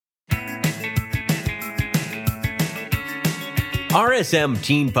RSM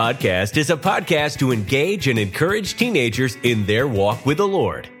Teen Podcast is a podcast to engage and encourage teenagers in their walk with the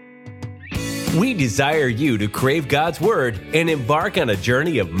Lord. We desire you to crave God's Word and embark on a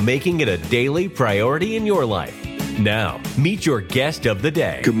journey of making it a daily priority in your life. Now, meet your guest of the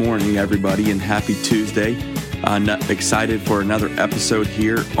day. Good morning, everybody, and happy Tuesday. Excited for another episode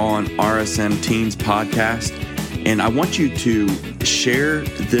here on RSM Teens Podcast. And I want you to share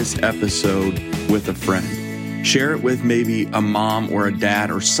this episode with a friend. Share it with maybe a mom or a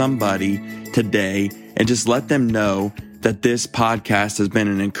dad or somebody today, and just let them know that this podcast has been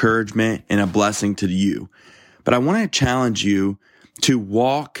an encouragement and a blessing to you. But I want to challenge you to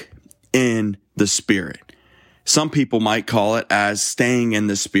walk in the Spirit. Some people might call it as staying in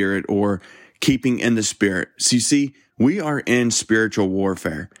the Spirit or keeping in the Spirit. So you see, we are in spiritual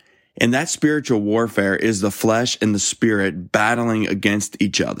warfare. And that spiritual warfare is the flesh and the spirit battling against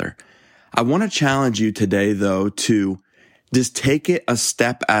each other. I want to challenge you today, though, to just take it a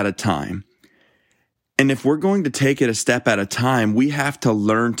step at a time. And if we're going to take it a step at a time, we have to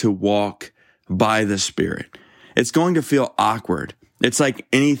learn to walk by the Spirit. It's going to feel awkward. It's like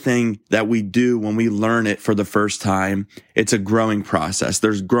anything that we do when we learn it for the first time. It's a growing process.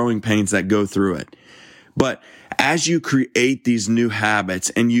 There's growing pains that go through it. But as you create these new habits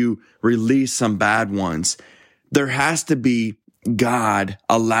and you release some bad ones, there has to be God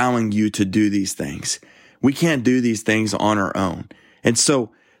allowing you to do these things. We can't do these things on our own. And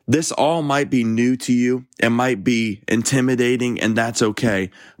so this all might be new to you. It might be intimidating, and that's okay.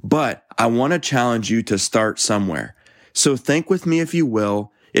 But I want to challenge you to start somewhere. So think with me, if you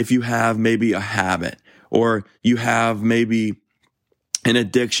will, if you have maybe a habit or you have maybe an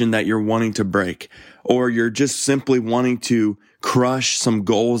addiction that you're wanting to break, or you're just simply wanting to crush some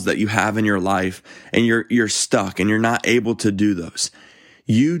goals that you have in your life and you're stuck and you're not able to do those.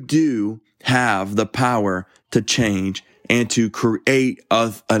 You do have the power to change and to create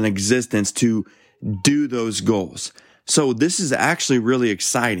an existence to do those goals. So this is actually really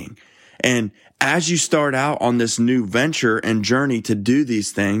exciting. And as you start out on this new venture and journey to do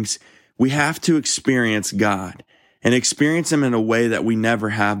these things, we have to experience God and experience Him in a way that we never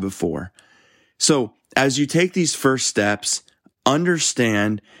have before. So as you take these first steps,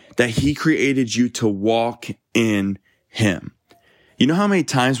 understand that He created you to walk in Him. You know how many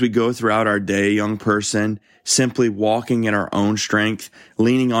times we go throughout our day, young person, simply walking in our own strength,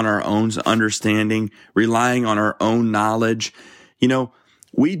 leaning on our own understanding, relying on our own knowledge? You know,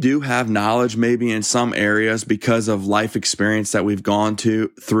 we do have knowledge maybe in some areas because of life experience that we've gone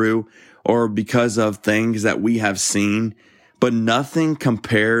through, or because of things that we have seen, but nothing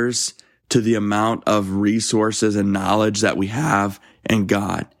compares to the amount of resources and knowledge that we have in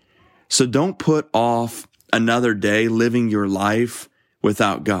God. So don't put off another day living your life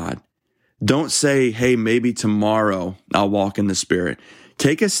without God. Don't say, hey, maybe tomorrow I'll walk in the Spirit.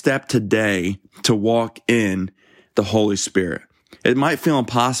 Take a step today to walk in the Holy Spirit. It might feel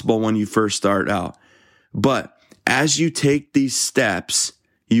impossible when you first start out, but as you take these steps,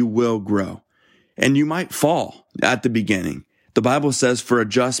 you will grow. And you might fall at the beginning. The Bible says, for a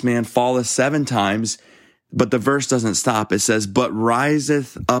just man falleth 7 times, but the verse doesn't stop. It says, but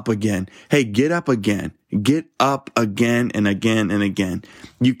riseth up again. Hey, get up again. Get up again and again and again.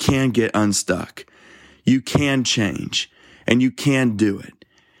 You can get unstuck. You can change, and you can do it.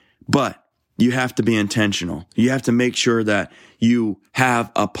 But you have to be intentional. You have to make sure that you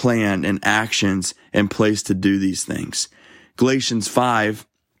have a plan and actions in place to do these things. Galatians 5,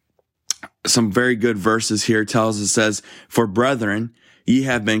 some very good verses here tells us, says, for brethren, ye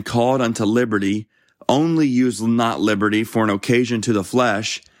have been called unto liberty, only use not liberty for an occasion to the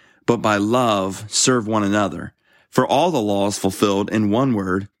flesh, but by love serve one another. For all the law is fulfilled in one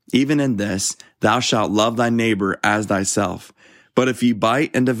word, even in this, thou shalt love thy neighbor as thyself. But if ye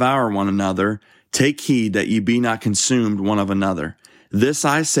bite and devour one another, take heed that ye be not consumed one of another. This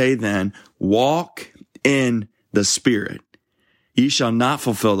I say then, walk in the Spirit. Ye shall not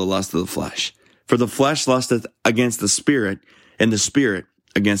fulfill the lust of the flesh. For the flesh lusteth against the Spirit, and the Spirit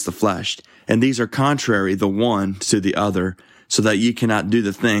against the flesh. And these are contrary the one to the other, so that ye cannot do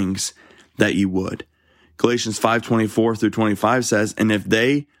the things that ye would. Galatians 5:24 through 25 says, and if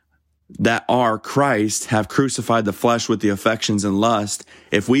they that are Christ have crucified the flesh with the affections and lust,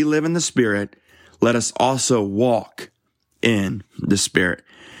 if we live in the Spirit, let us also walk in the Spirit.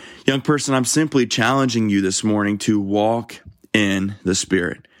 Young person, I'm simply challenging you this morning to walk in the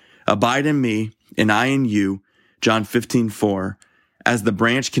Spirit. Abide in me, and I in you, John 15:4. As the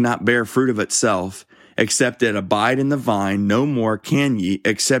branch cannot bear fruit of itself, except it abide in the vine, no more can ye,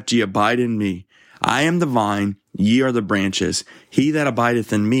 except ye abide in me. I am the vine, ye are the branches. He that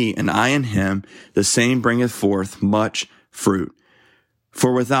abideth in me, and I in him, the same bringeth forth much fruit.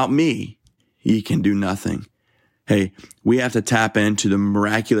 For without me, ye can do nothing. Hey, we have to tap into the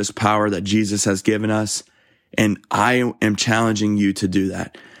miraculous power that Jesus has given us, and I am challenging you to do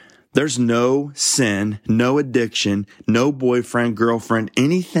that. There's no sin, no addiction, no boyfriend, girlfriend,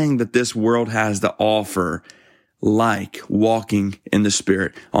 anything that this world has to offer like walking in the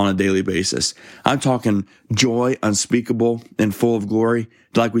Spirit on a daily basis. I'm talking joy unspeakable and full of glory,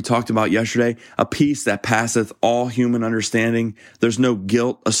 like we talked about yesterday, a peace that passeth all human understanding. There's no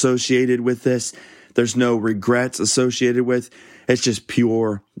guilt associated with this. There's no regrets associated with. It's just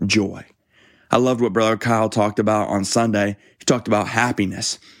pure joy. I loved what Brother Kyle talked about on Sunday. He talked about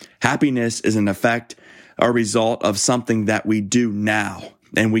happiness. Happiness is an effect, a result of something that we do now,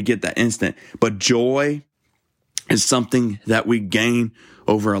 and we get that instant. But joy is something that we gain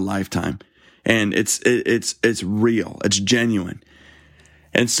over a lifetime, and it's real, it's genuine.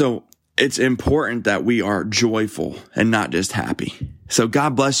 And so it's important that we are joyful and not just happy. So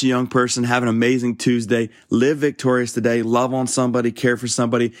God bless you, young person. Have an amazing Tuesday. Live victorious today. Love on somebody, care for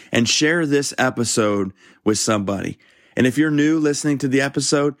somebody, and share this episode with somebody. And if you're new listening to the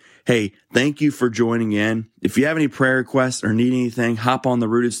episode, hey, thank you for joining in. If you have any prayer requests or need anything, hop on the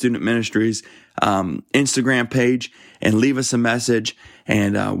Rooted Student Ministries Instagram page and leave us a message,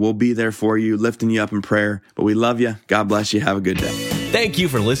 and we'll be there for you, lifting you up in prayer. But we love you. God bless you. Have a good day. Thank you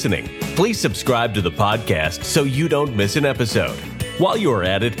for listening. Please subscribe to the podcast so you don't miss an episode. While you are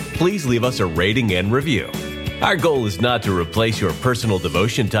at it, please leave us a rating and review. Our goal is not to replace your personal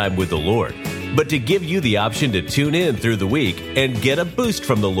devotion time with the Lord, but to give you the option to tune in through the week and get a boost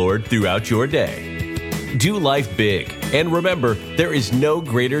from the Lord throughout your day. Do life big, and remember, there is no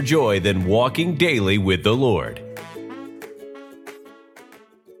greater joy than walking daily with the Lord.